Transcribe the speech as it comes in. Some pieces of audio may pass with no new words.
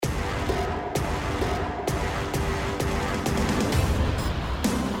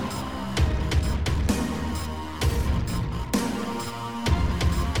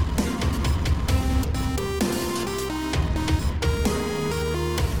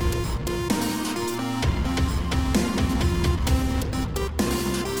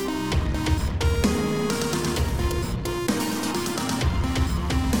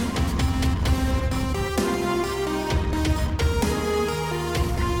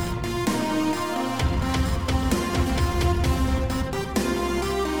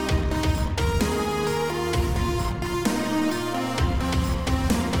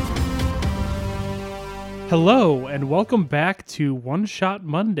Hello, and welcome back to One Shot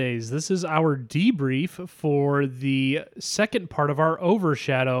Mondays. This is our debrief for the second part of our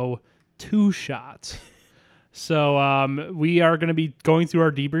Overshadow 2-shot. So we are going to be going through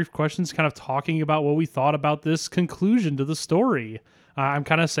our debrief questions, kind of talking about what we thought about this conclusion to the story. I'm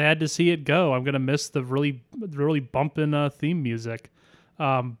kind of sad to see it go. I'm going to miss the really bumping theme music.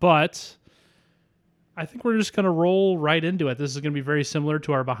 But I think we're just going to roll right into it. This is going to be very similar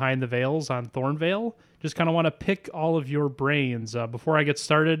to our Behind the Veils on Thornvale. Just kind of want to pick all of your brains. Before I get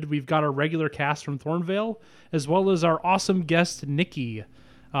started, we've got our regular cast from Thornvale, as well as our awesome guest, Nikki.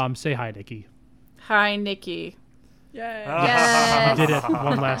 Say hi, Nikki. Hi, Nikki. Yay. Yes. Did it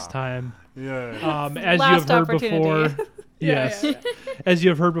one last time. Yeah. As Last you have heard opportunity. before, yes. As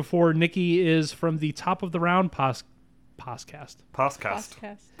you have heard before, Nikki is from the Top of the Round podcast.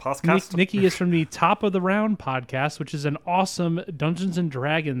 Podcast. Nikki is from the Top of the Round podcast, which is an awesome Dungeons and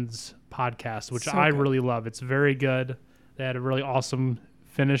Dragons podcast, which I really love. It's very good. They had a really awesome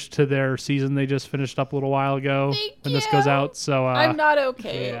finish to their season they just finished up a little while ago when this goes out. So I'm not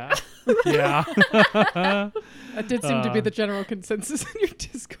okay. Yeah. That did seem to be the general consensus in your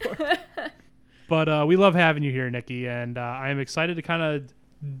Discord. But we love having you here, Nikki, and I am excited to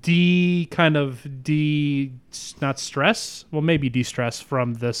not stress, well, maybe de-stress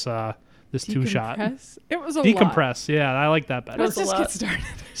from this this 2-shot. It was a Decompress, yeah, I like that better. Let's just get started.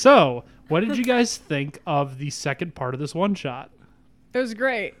 So, what did you guys think of the second part of this one-shot? It was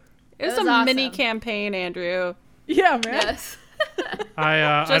great. It was was a awesome. mini campaign, Andrew. Yeah, man. Yes.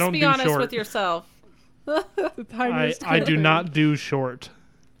 I Just don't be do honest short. with yourself. The tiniest I do campaign. not do short.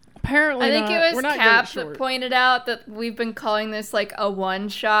 Apparently I think not. it We're was not Cap good at that short. pointed out that we've been calling this like a one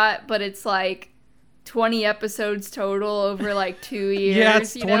shot, but it's like 20 episodes total over like 2 years. Yeah,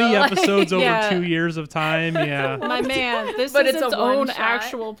 it's 20 episodes over Yeah. 2 years of time. Yeah. My man, this But is it's a its own one-shot.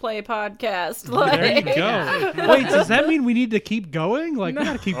 actual play podcast. There you Like, go. Wait, does that mean we need to keep going? Like, we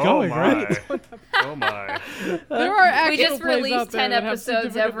gotta keep going, right? Oh my. There are actual We just plays out released there 10 that have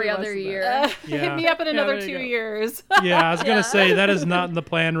episodes significantly every less other than that. year. Yeah. Hit me up in another there you 2 go. years. Yeah, I was gonna Yeah. say that is not in the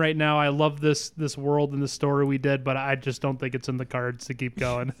plan right now. I love this world and the story we did, but I just don't think it's in the cards to keep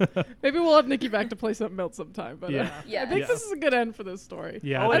going. Maybe we'll have Nikki back to play something else sometime. But Yeah. Yeah. I think Yeah. this is a good end for this story.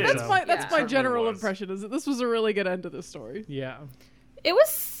 Yeah, Oh, I it think And is. so. that's my Certainly general was. impression is that this was a really good end to this story. Yeah. It was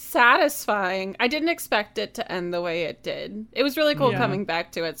satisfying. I didn't expect it to end the way it did. It was really cool Yeah. coming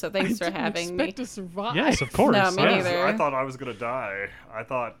back to it, so thanks for I didn't having me. expect to survive. Yes, of course. No, me yeah. neither. I thought I was gonna die. I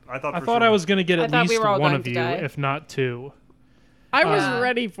thought I for thought sure. I was gonna get I at thought we least were all one going of to you, die. if not two. I was Uh,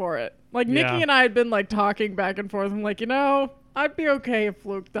 ready for it. Like, Nikki Yeah. and I had been, like, talking back and forth. I'm like, I'd be okay if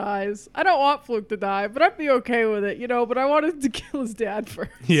Fluke dies. I don't want Fluke to die, but I'd be okay with it, but I wanted to kill his dad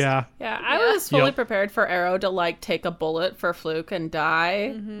first. Yeah. Yeah, I was fully Yep. prepared for Arrow to like take a bullet for Fluke and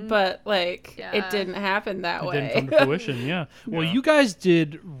die, but like Yeah. it didn't happen that It way. didn't come to fruition, yeah. Well, you guys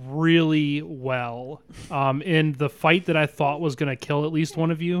did really well in the fight that I thought was going to kill at least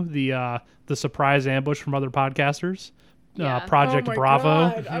one of you, the surprise ambush from other podcasters, Yeah. Project Oh my Bravo.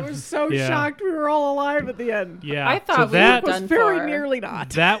 God. I was so Yeah. shocked we were all alive at the end. Yeah, I thought so we that were Was done very for. nearly not.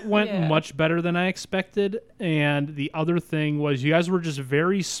 that went Yeah. much better than I expected. And the other thing was you guys were just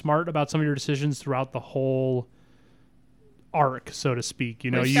very smart about some of your decisions throughout the whole arc, so to speak.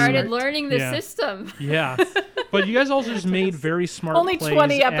 You know, We you started learning the yeah. system. Yeah, but you guys also just made very smart. Only plays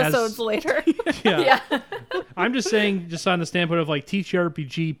 20 as- episodes later. Yeah. Yeah. I'm just saying, just on the standpoint of like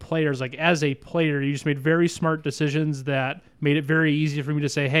TTRPG players, like as a player, you just made very smart decisions that made it very easy for me to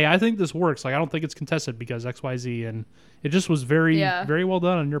say, hey, I think this works. Like, I don't think it's contested because XYZ. And it just was very, Yeah. very well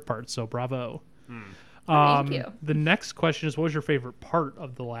done on your part. So bravo. Thank you. The next question is, what was your favorite part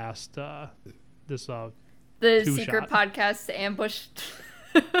of the last, this, The Two secret shot. podcast ambush.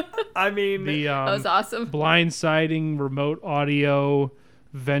 I mean, the That was awesome. blindsiding remote audio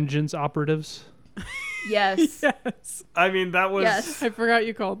vengeance operatives? Yes. Yes. I mean that was Yes. I forgot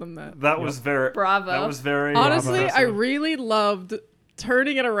you called them that. that was very Bravo. That was very Honestly, I impressive. really loved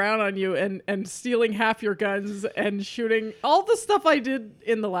turning it around on you and stealing half your guns and shooting all the stuff I did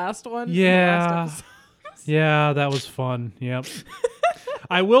in the last one. in the Yeah. last episode. Yeah, that was fun. Yep.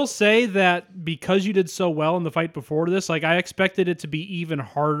 I will say that because you did so well in the fight before this, like I expected it to be even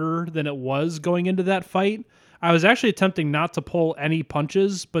harder than it was going into that fight. I was actually attempting not to pull any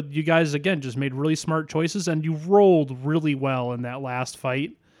punches, but you guys again just made really smart choices and you rolled really well in that last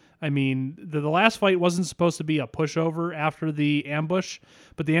fight. I mean, the last fight wasn't supposed to be a pushover after the ambush,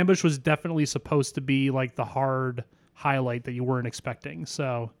 but the ambush was definitely supposed to be like the hard highlight that you weren't expecting.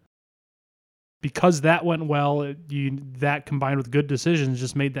 So because that went well, that combined with good decisions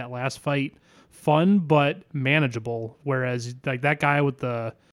just made that last fight fun but manageable. Whereas like that guy with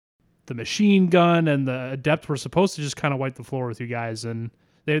the the machine gun and the adept were supposed to just kind of wipe the floor with you guys, and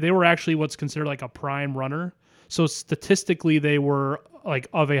they were actually what's considered like a prime runner. So statistically, they were like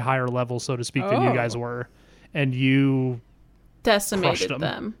of a higher level, so to speak, than you guys were, and you Decimated crushed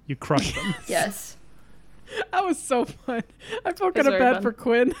them. You crushed them. Yes. That was so fun. I felt It's kind of very bad fun. for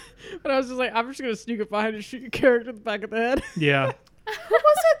Quinn, but I was just like, I'm just gonna sneak up behind and shoot your character in the back of the head. Yeah. Who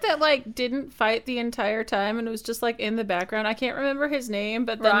was it that like didn't fight the entire time and was just like in the background? I can't remember his name,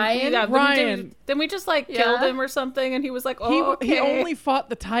 but then Ryan? then Ryan. then we just like Yeah. killed him or something, and he was like, "Oh, okay." He only fought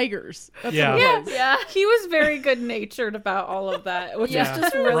the tigers. That's Yeah. what it Yeah. was. Yeah. He was very good natured about all of that, which Yeah. is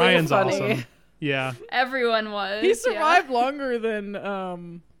just really Ryan's funny. awesome. Yeah. Everyone was. He survived longer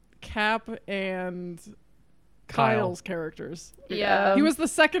than Cap and Kyle's characters. Yeah. He was the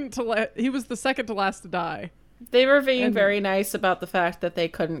second to last to die. They were being And- very nice about the fact that they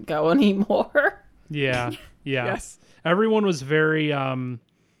couldn't go anymore. Yeah. Yeah. Yes. Everyone was very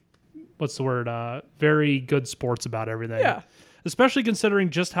what's the word? Very good sports about everything. Yeah. Especially considering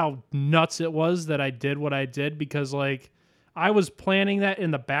just how nuts it was that I did what I did, because like I was planning that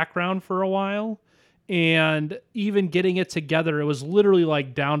in the background for a while, and even getting it together, it was literally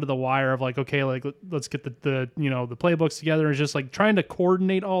like down to the wire of like, okay, like let's get the the playbooks together. And just like trying to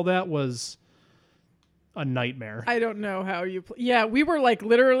coordinate all that was a nightmare. I don't know how you. Yeah, we were like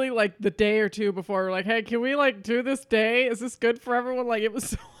literally like the day or two before. We're like, hey, can we like do this day? Is this good for everyone? Like, it was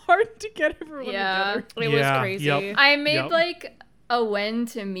so hard to get everyone Yeah. together. It Yeah, was crazy. yep. I made Yep. like a when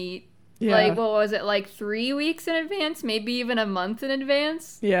to meet. Yeah. Like, what was it? Like 3 weeks in advance? Maybe even a month in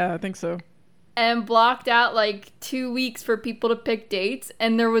advance? Yeah, I think so. And blocked out like 2 weeks for people to pick dates.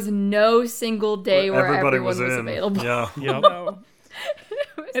 And there was no single day where Everybody everyone was in. available. Yeah. Yep. No.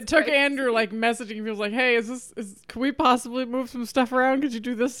 was It took crazy. Andrew like messaging. He was like, "Hey, can we possibly move some stuff around? Could you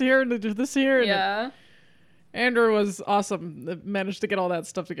do this here and do this here?" And Yeah. Andrew was awesome. Managed to get all that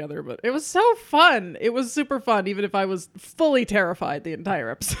stuff together, but it was so fun. It was super fun, even if I was fully terrified the entire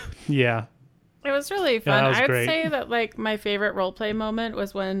episode. Yeah. It was really fun. that was I'd great. say that like my favorite roleplay moment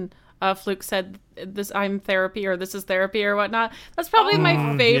was when Fluke said this I'm therapy or this is therapy or whatnot. That's probably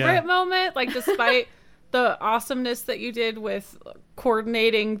my favorite yeah. moment. Like despite the awesomeness that you did with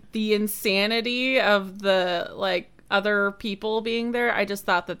coordinating the insanity of the like other people being there, I just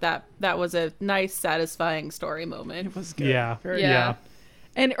thought that was a nice, satisfying story moment. It was good. Yeah. Very Yeah. Yeah.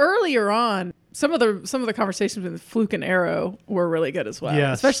 And earlier on, some of the conversations with Fluke and Arrow were really good as well.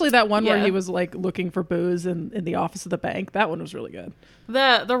 Yes. Especially that one where Yeah. he was like looking for booze in the office of the bank. That one was really good.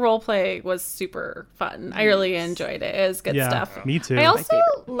 The role play was super fun. I really enjoyed it. It was good Yeah. stuff. Me too. I also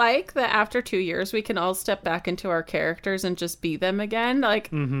like that after 2 years we can all step back into our characters and just be them again. Like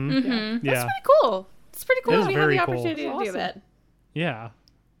Yeah. pretty cool. It's pretty cool It that is we have very the cool. opportunity to do Awesome. that. Yeah.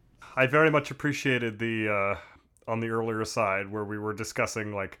 I very much appreciated the on the earlier side where we were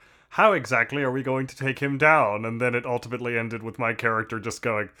discussing like how exactly are we going to take him down, and then it ultimately ended with my character just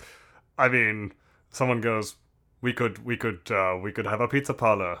going, I mean, someone goes, we could have a pizza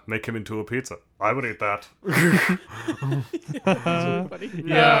parlor, make him into a pizza. I would eat that. Funny.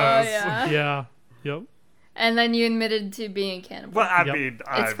 Yeah. Oh, yeah. Yeah. Yep. And then you admitted to being a cannibal. Well, I Yep. mean,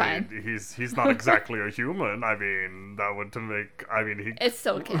 It's fine. he's not exactly a human. I mean, that would to make. I mean, he. It's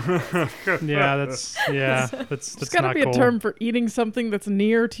still cannibal. Yeah. That's There's that's got to not be cool. a term for eating something that's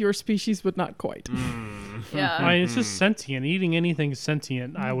near to your species but not quite. Yeah. I mean, it's just sentient. Eating anything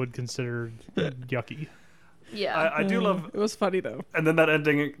sentient, I would consider yucky. Yeah. I do love. It was funny though. And then that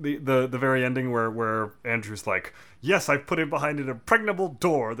ending, the very ending where Andrew's like, yes, I've put him behind an impregnable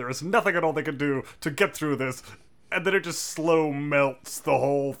door. There is nothing at all they can do to get through this. And then it just slow melts the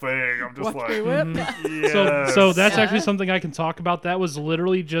whole thing. I'm just Watch me like, whip. yes. So that's Yeah. actually something I can talk about. That was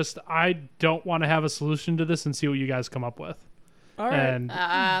literally just I don't want to have a solution to this and see what you guys come up with. All right. And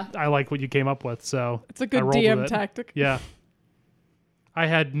I like what you came up with, so It's a I good rolled with DM it. tactic. Yeah. I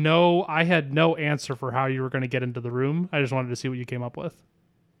had no answer for how you were going to get into the room. I just wanted to see what you came up with.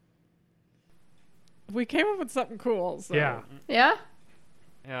 We came up with something cool. So. Yeah. Yeah.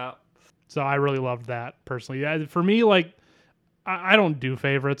 yeah. So I really loved that personally. Yeah, for me, like, I don't do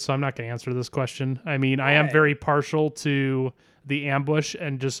favorites, so I'm not going to answer this question. I mean, I am Right. very partial to the ambush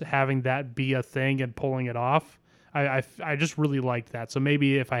and just having that be a thing and pulling it off. I just really liked that. So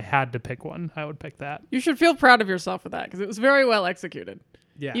maybe if I had to pick one, I would pick that. You should feel proud of yourself for that because it was very well executed.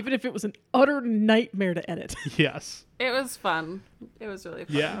 Yeah. Even if it was an utter nightmare to edit. Yes. It was fun. It was really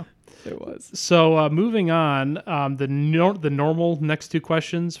fun. Yeah. It was. So moving on, the normal next two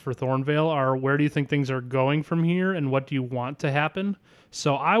questions for Thornvale are: where do you think things are going from here, and what do you want to happen?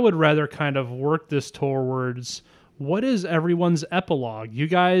 So I would rather kind of work this towards what is everyone's epilogue. You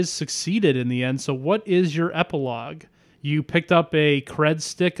guys succeeded in the end, so what is your epilogue? you picked up a cred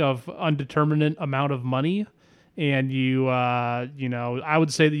stick of undeterminate amount of money, and you I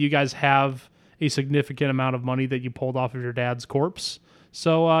would say that you guys have a significant amount of money that you pulled off of your dad's corpse.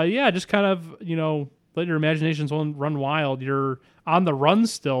 So just kind of let your imaginations run wild. You're on the run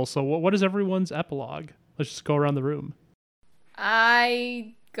still. So what is everyone's epilogue? Let's just go around the room.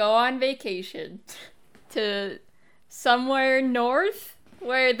 I go on vacation to somewhere north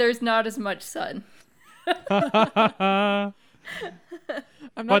where there's not as much sun. I'm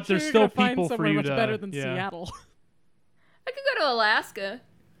not But sure there's you're still gonna find people for somewhere you much to- better than yeah. Seattle. I could go to Alaska.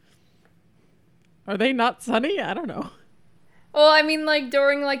 Are they not sunny? I don't know. Well, I mean, like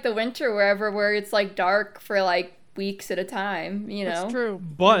during like the winter, where it's like dark for like weeks at a time, you know. It's true.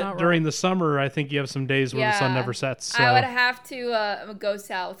 But during the summer, I think you have some days where the sun Yeah. never sets. So I would have to go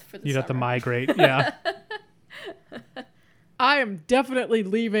south for the you'd summer. have to migrate. Yeah. I am definitely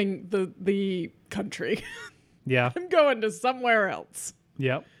leaving the country. Yeah. I'm going to somewhere else.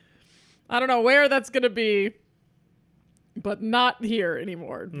 Yep. I don't know where that's going to be, but not here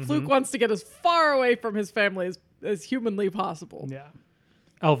anymore. Fluke wants to get as far away from his family as humanly possible. Yeah.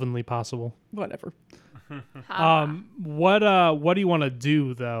 Elvenly possible. Whatever. What do you want to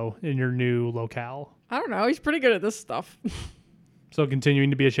do though in your new locale? I don't know. He's pretty good at this stuff. So continuing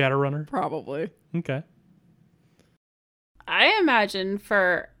to be a Shadowrunner? Probably. Okay. I imagine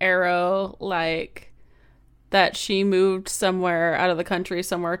for Arrow, like, that she moved somewhere out of the country,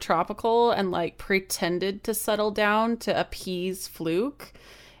 somewhere tropical, and, like, pretended to settle down to appease Fluke,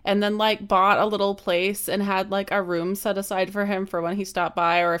 and then, like, bought a little place and had, like, a room set aside for him for when he stopped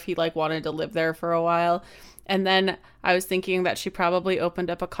by or if he, like, wanted to live there for a while. And then I was thinking that she probably opened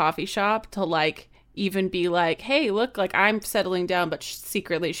up a coffee shop to, like, even be like, hey, look, like, I'm settling down, but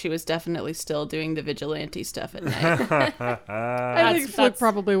secretly she was definitely still doing the vigilante stuff at night. I think Fluke that's-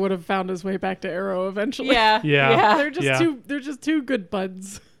 probably would have found his way back to Arrow eventually. Yeah. Yeah. They're just two good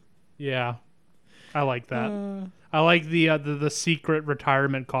buds. Yeah. I like that. I like the secret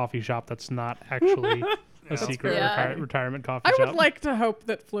retirement coffee shop that's not actually a secret Yeah. retirement coffee I shop. would like to hope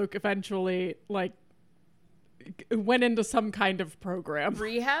that Fluke eventually went into some kind of program.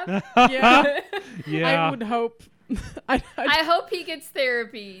 Rehab. Yeah. Yeah. I would hope. I I hope he gets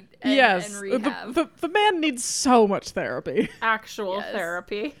therapy and, yes, and rehab. the man needs so much therapy. Actual Yes.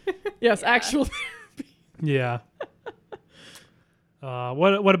 therapy. Yes, Yeah. actual therapy. Yeah.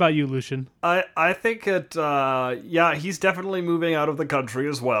 What about you, Lucian? I think he's definitely moving out of the country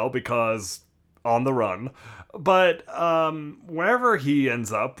as well because on the run. But wherever he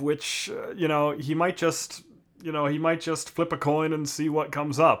ends up, which he might just flip a coin and see what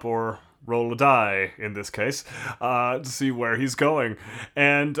comes up, or roll a die in this case, to see where he's going.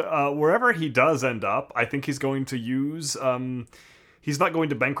 And wherever he does end up, I think he's going to use. He's not going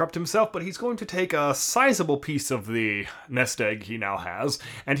to bankrupt himself, but he's going to take a sizable piece of the nest egg he now has,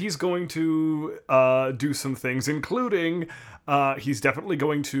 and he's going to do some things, including he's definitely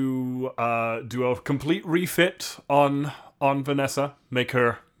going to do a complete refit on Vanessa, make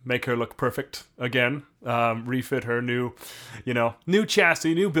her look perfect again, refit her new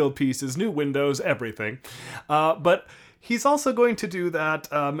chassis, new build pieces, new windows, everything. But he's also going to do that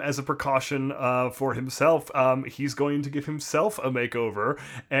as a precaution for himself. He's going to give himself a makeover,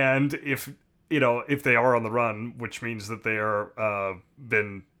 and if they are on the run, which means that they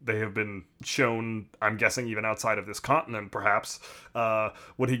have been shown, I'm guessing even outside of this continent, perhaps,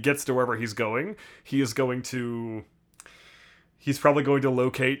 when he gets to wherever he's going, he's probably going to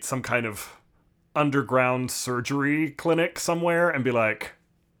locate some kind of underground surgery clinic somewhere and be like,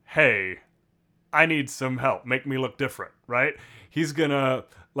 hey, I need some help. Make me look different, right? He's gonna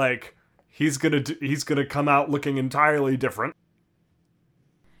come out looking entirely different.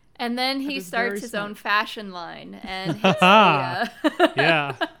 And then he is starts very his smart. own fashion line and hits the,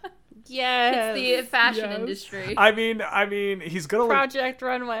 Yeah. Yes. hits the fashion Yes. industry. I mean, he's gonna look. Project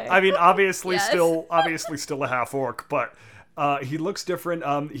Runway. I mean, obviously Yes. still a half orc, but he looks different.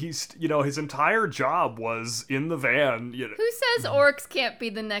 He's his entire job was in the van. Who says orcs can't be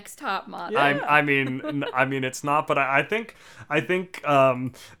the next top model? I mean, it's not, but I think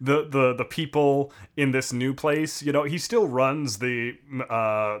the people in this new place, he still runs the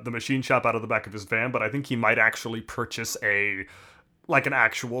machine shop out of the back of his van, but I think he might actually purchase an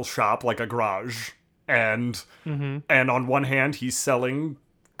actual shop, like a garage, and on one hand he's selling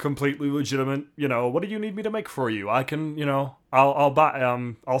completely legitimate, what do you need me to make for you? I can, I'll buy,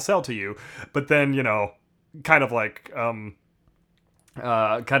 I'll sell to you, but then, kind of like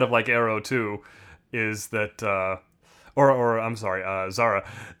Arrow 2 is that, or I'm sorry, Zara,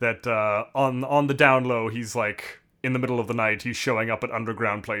 that on the down low, he's like, in the middle of the night, he's showing up at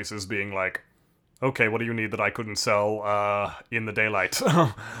underground places being like, Okay, what do you need that I couldn't sell in the daylight?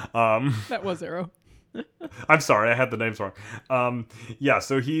 That was Arrow. I'm sorry, I had the names wrong. Yeah,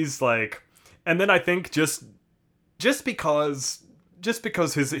 so he's like, and then I think just because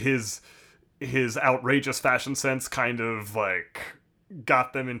his outrageous fashion sense kind of like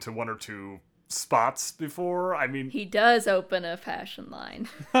got them into one or two spots before. I mean, He does open a fashion line.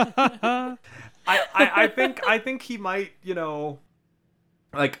 I think he might,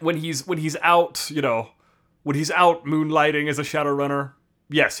 like when he's out, when he's out moonlighting as a Shadowrunner.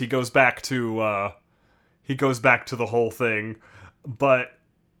 Yes, he goes back to the whole thing, but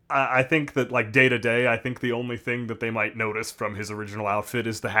I think that like day to day, I think the only thing that they might notice from his original outfit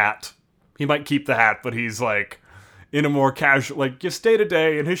is the hat. He might keep the hat, but he's like in a more casual, like just day to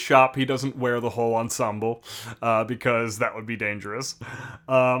day in his shop, he doesn't wear the whole ensemble because that would be dangerous.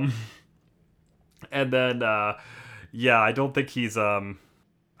 And then I don't think he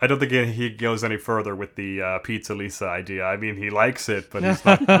goes any further with the Pizza Lisa idea. I mean, he likes it, but he's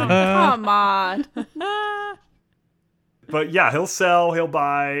not. Come on. But yeah, he'll sell, he'll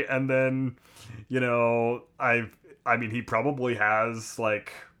buy, and then, I mean, he probably has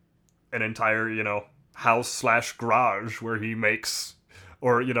like an entire, house / garage where he makes,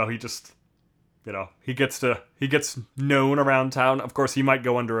 or he just, he gets known around town. Of course, he might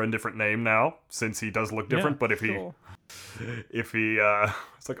go under a different name now since he does look different. Yeah, but cool. if he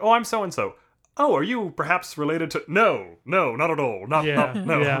it's like, oh, I'm so and so. Oh, are you perhaps related to? No, not at all. No.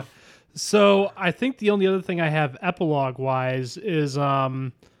 Yeah. So I think the only other thing I have epilogue wise is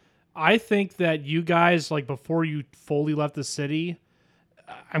I think that you guys, like before you fully left the city,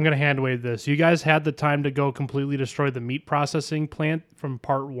 I'm gonna hand wave this. You guys had the time to go completely destroy the meat processing plant from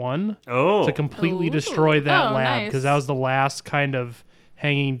part 1. Oh, To completely Ooh. destroy that Oh, lab, because nice. that was the last kind of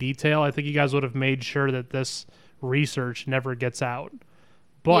hanging detail. I think you guys would have made sure that this research never gets out.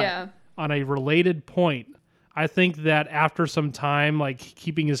 But Yeah. on a related point, I think that after some time, like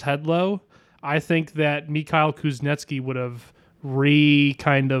keeping his head low, I think that Mikhail Kuznetsky would have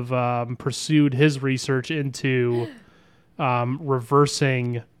pursued his research into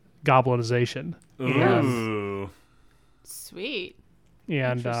reversing goblinization. ooh. Sweet.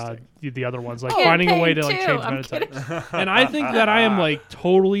 And the other ones, like Oh, finding a way to like campaign change two. I'm metatypes. And I think that I am like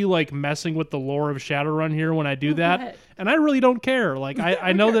totally like messing with the lore of Shadowrun here when I do that. What? And I really don't care. Like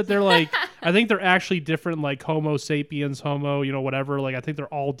I know that they're like, I think they're actually different, like Homo sapiens, Homo, whatever. Like I think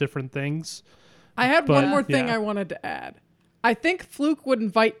they're all different things. I had But, one more thing yeah. I wanted to add. I think Fluke would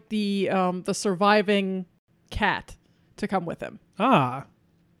invite the surviving cat to come with him. Ah,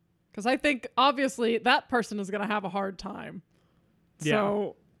 Because I think, obviously, that person is going to have a hard time. Yeah.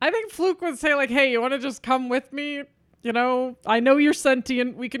 So I think Fluke would say, like, hey, you want to just come with me? I know you're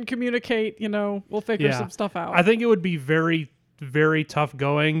sentient. We can communicate. We'll figure Yeah. some stuff out. I think it would be very, very tough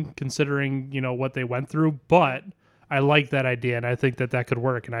going considering, what they went through. But I like that idea, and I think that could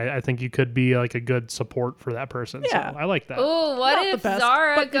work. And I think you could be like a good support for that person. Yeah. So I like that. Ooh, what Not the if best,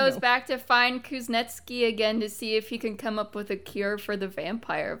 Zara but, goes back to find Kuznetsky again to see if he can come up with a cure for the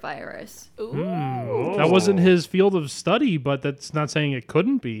vampire virus? Ooh. That wasn't his field of study, but that's not saying it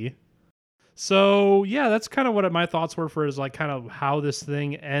couldn't be. So yeah, that's kind of what my thoughts were for is like kind of how this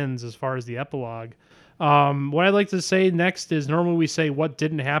thing ends as far as the epilogue. What I'd like to say next is normally we say what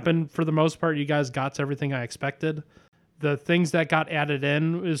didn't happen. For the most part, you guys got to everything I expected. The things that got added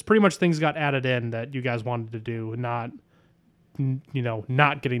in is pretty much things got added in that you guys wanted to do, not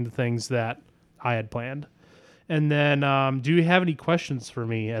getting the things that I had planned. And then, do you have any questions for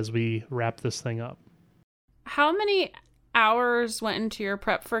me as we wrap this thing up? How many hours went into your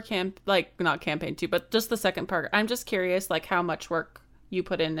prep for not campaign 2, but just the second part? I'm just curious, like how much work you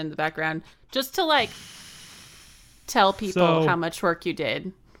put in the background, just to like tell people So- how much work you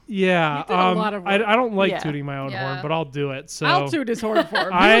did. Yeah, You did a lot of I work. don't like Yeah. tooting my own horn, Yeah. but I'll do it. So I'll toot his horn for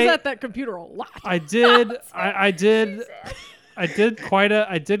him. He I- was at that computer a lot. I did. I did quite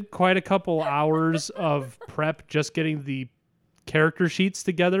a couple hours of prep just getting the character sheets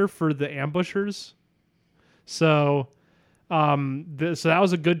together for the ambushers. So, so that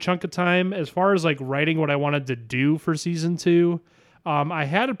was a good chunk of time. As far as like writing what I wanted to do for season 2, I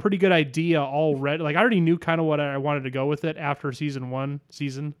had a pretty good idea already. Like I already knew kind of what I wanted to go with it after season 1.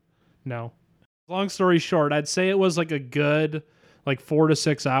 No. Long story short, I'd say it was like a good 4 to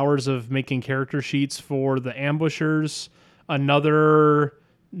 6 hours of making character sheets for the ambushers. Another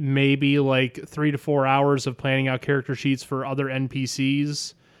maybe 3 to 4 hours of planning out character sheets for other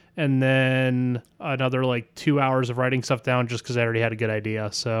NPCs. And then another 2 hours of writing stuff down just because I already had a good idea.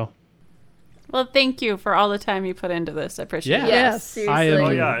 So Well, thank you for all the time you put into this. I appreciate Yeah. it. Yes. seriously. I am. Oh,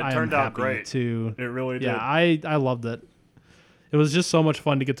 yeah, it I am turned out happy great. To It really did. yeah, I loved it. It was just so much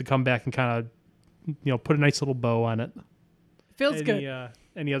fun to get to come back and kind of put a nice little bow on it. Feels good.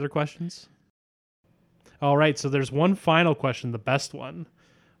 Any other questions? All right, so there's one final question, the best one.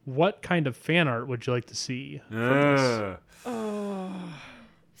 What kind of fan art would you like to see? Yeah.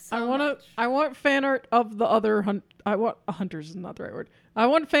 I want fan art of the other hunters is not the right word. I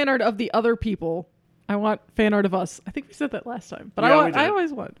want fan art of the other people. I want fan art of us. I think we said that last time, but Yeah, we did. I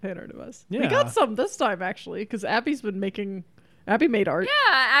always want fan art of us. We Yeah. got some this time actually because Abby made art.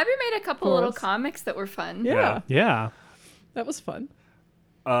 Yeah, Abby made a couple For little us. comics that were fun. Yeah, Yeah. that was fun.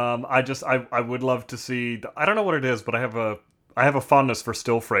 I would love to see. I don't know what it is, but I have a fondness for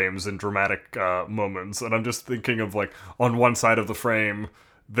still frames in dramatic moments, and I'm just thinking of like on one side of the frame,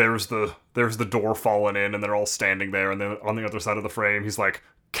 there's the door falling in, and they're all standing there, and then on the other side of the frame, he's like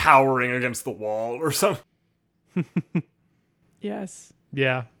cowering against the wall or something. Yes,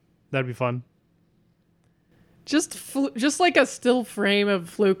 Yeah. That'd be fun. just like a still frame of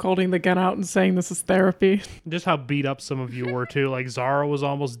Fluke holding the gun out and saying this is therapy. Just how beat up some of you were too. Like Zara was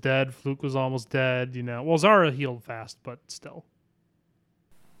almost dead, Fluke was almost dead, Well, Zara healed fast, but still.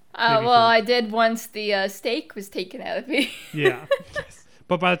 Maybe Well, I did once the steak was taken out of me. Yeah.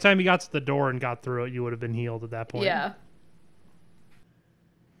 But by the time you got to the door and got through it, you would have been healed at that point. Yeah.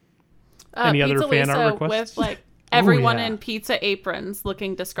 Any other Pizza fan art Lisa requests? with like everyone yeah. in pizza aprons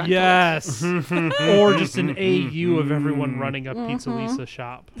looking disgruntled. Yes. Or just an AU of everyone running a Pizza Lisa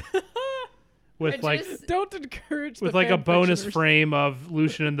shop. With Or like just- Don't encourage with the like a fan bonus fictioners. frame of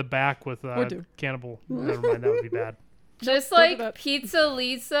Lucian in the back with do. cannibal. Never mind, that would be bad. Just Don't do like that. Pizza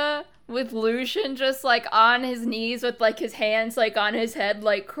Lisa with Lucian just like on his knees with like his hands like on his head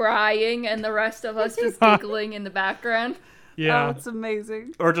like crying and the rest of us just giggling in the background. Yeah. Oh, it's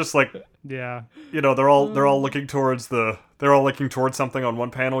amazing. Or just like Yeah. they're all looking towards something on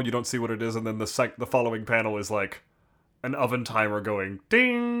one panel. You don't see what it is, and then the following panel is like an oven timer going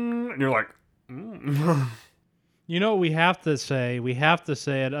ding, and you're like. You know what we have to say? We have to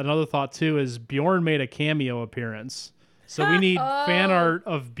say it. Another thought too is Bjorn made a cameo appearance. So we need fan art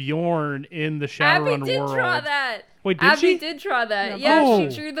of Bjorn in the Abby Shadowrun did world. draw that. Wait, did Abby she? did draw that. Yeah. Yeah, Oh.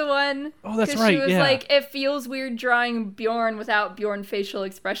 she drew the one. Oh, that's 'cause right, She was yeah. like, it feels weird drawing Bjorn without Bjorn facial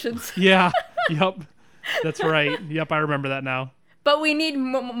expressions. Yeah. Yep. That's right. Yep, I remember that now. But we need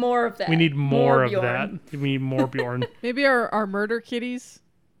more of that. We need more of Bjorn. that. We need more Bjorn. Maybe our murder kitties.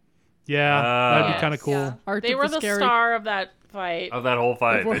 Yeah, that'd be Yes, kind of cool. yeah. Art They of were the scary. star of that fight. Of that whole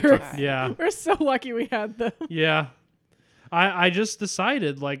fight. We're- They took- Yeah. We're so lucky we had them. Yeah. I just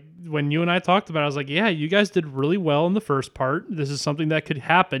decided, like, when you and I talked about it, I was like, yeah, you guys did really well in the first part. This is something that could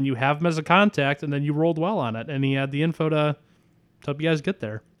happen. You have him as a contact, and then you rolled well on it. And he had the info to help you guys get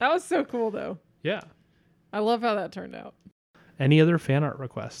there. That was so cool though. Yeah. I love how that turned out. Any other fan art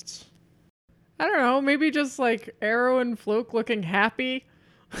requests? I don't know, maybe just like Arrow and Floke looking happy.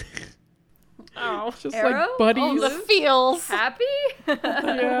 Oh, Just Arrow? like buddies. oh, the feels. Happy?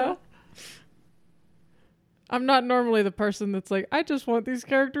 Yeah. I'm not normally the person that's like, I just want these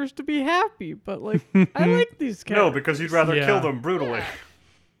characters to be happy, but like, I like these characters. No, because you'd rather Yeah. kill them brutally.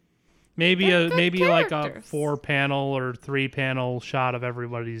 Maybe They're good maybe like a characters. 4-panel or 3-panel shot of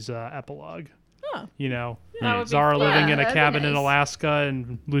everybody's epilogue. Huh. That would be Zara fun. living in a that'd be cabin in nice. Alaska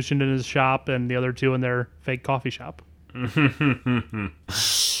and Lucian in his shop and the other two in their fake coffee shop.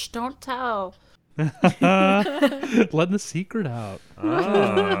 Shh, don't tell. Letting the secret out.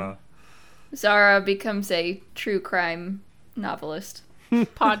 Ah. Zara becomes a true crime novelist.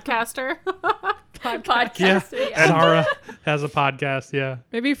 Podcaster. Podcaster. Yeah. Zara has a podcast, yeah.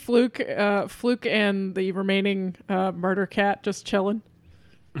 Maybe Fluke and the remaining murder cat just chilling.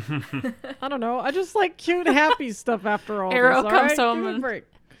 I don't know. I just like cute, happy stuff after all. Arrow this, comes all right? home Give me a and- break.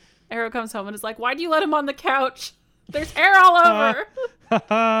 Arrow comes home and is like, "Why do you let him on the couch? There's hair all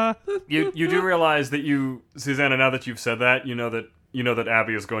over." You do realize that Susanna, now that you've said that, you know that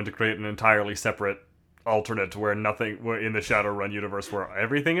Abby is going to create an entirely separate alternate where in the Shadowrun universe where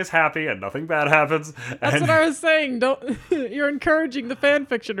everything is happy and nothing bad happens. That's and what I was saying. Don't you're encouraging the fan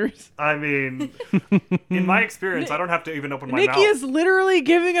fictioners. I mean, in my experience, I don't have to even open my Nikki mouth. is literally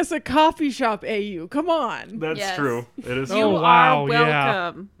giving us a coffee shop AU. Come on. That's Yes. true. It is. Oh, You true. wow, are yeah.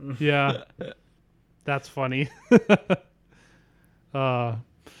 welcome. Yeah. That's funny.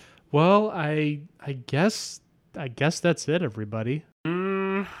 Well, I guess that's it, everybody.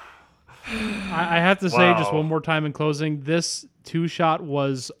 I have to say just Wow. one more time in closing, this 2-shot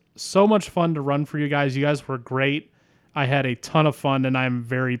was so much fun to run for you guys. You guys were great. I had a ton of fun, and I'm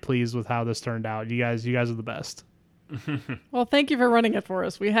very pleased with how this turned out. You guys are the best. Well, thank you for running it for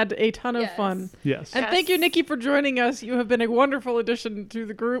us. We had a ton of Yes. fun. Yes. And thank you, Nikki, for joining us. You have been a wonderful addition to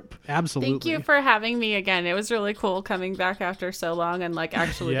the group. Absolutely. Thank you for having me again. It was really cool coming back after so long and like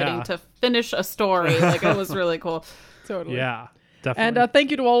actually Yeah. getting to finish a story. Like it was really cool. Totally. Yeah, definitely. And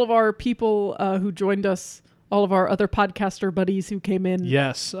thank you to all of our people who joined us, all of our other podcaster buddies who came in.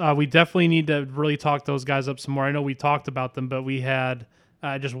 Yes, we definitely need to really talk those guys up some more. I know we talked about them, but we had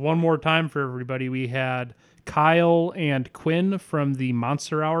just one more time for everybody. We had Kyle and Quinn from the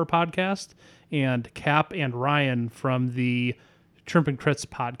Monster Hour podcast and Cap and Ryan from the Trimp and Crits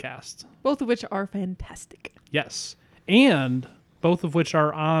podcast. Both of which are fantastic. Yes, and both of which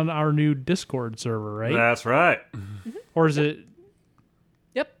are on our new Discord server, right? That's right. Or is it?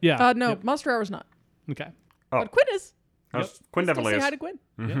 Yep. Yeah. No, Yep. Monster Hour's not. Okay. Oh. But Quinn is. Quinn Still definitely say is. hi to Quinn.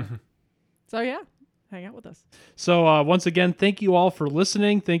 Yeah. So yeah, hang out with us. So once again, thank you all for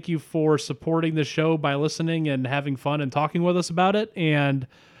listening. Thank you for supporting the show by listening and having fun and talking with us about it. And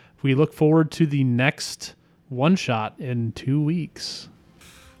we look forward to the next one shot in 2 weeks.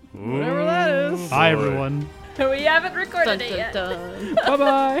 Whatever that is. Bye, boy. everyone. We haven't recorded Dun, it dun, yet. dun.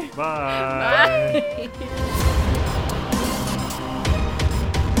 Bye-bye. Bye. Bye.